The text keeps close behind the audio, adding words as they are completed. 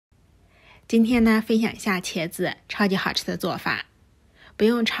今天呢，分享一下茄子超级好吃的做法，不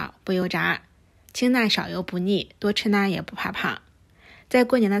用炒，不油炸，清淡少油不腻，多吃呢也不怕胖。在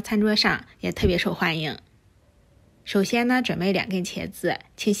过年的餐桌上也特别受欢迎。首先呢，准备2根茄子，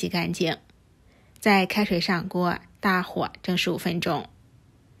清洗干净，在开水上锅，大火蒸15分钟。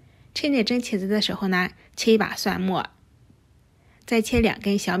趁着蒸茄子的时候呢，切一把蒜末，再切2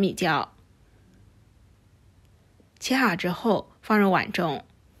根小米椒。切好之后放入碗中，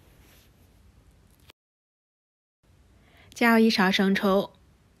加入1勺生抽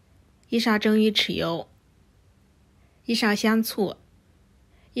，1勺蒸鱼豉油，1勺香醋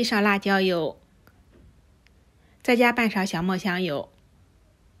，1勺辣椒油，再加半勺小磨香油，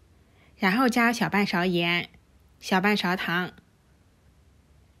然后加入小半勺盐，小半勺糖，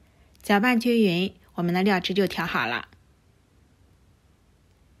搅拌均匀，我们的料汁就调好了。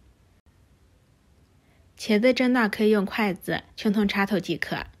茄子蒸到可以用筷子轻松插透即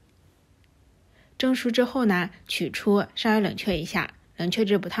可。蒸熟之后呢，取出稍微冷却一下，冷却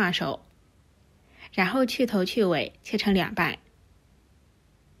至不烫手，然后去头去尾，切成2半，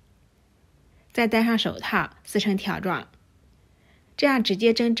再戴上手套撕成条状。这样直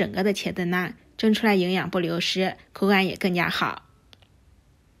接蒸整个的茄子呢，蒸出来营养不流失，口感也更加好。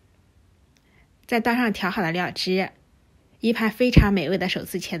再倒上调好的料汁，一盘非常美味的手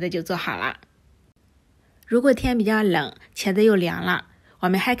撕茄子就做好了。如果天比较冷，茄子又凉了，我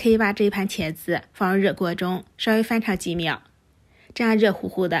们还可以把这一盘茄子放入热锅中，稍微翻炒几秒，这样热乎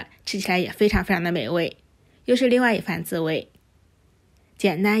乎的，吃起来也非常的美味，又是另外一番滋味。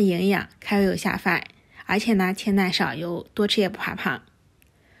简单营养，开胃又下饭，而且呢，清淡少油，多吃也不怕胖。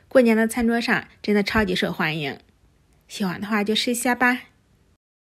过年的餐桌上真的超级受欢迎，喜欢的话就试一下吧。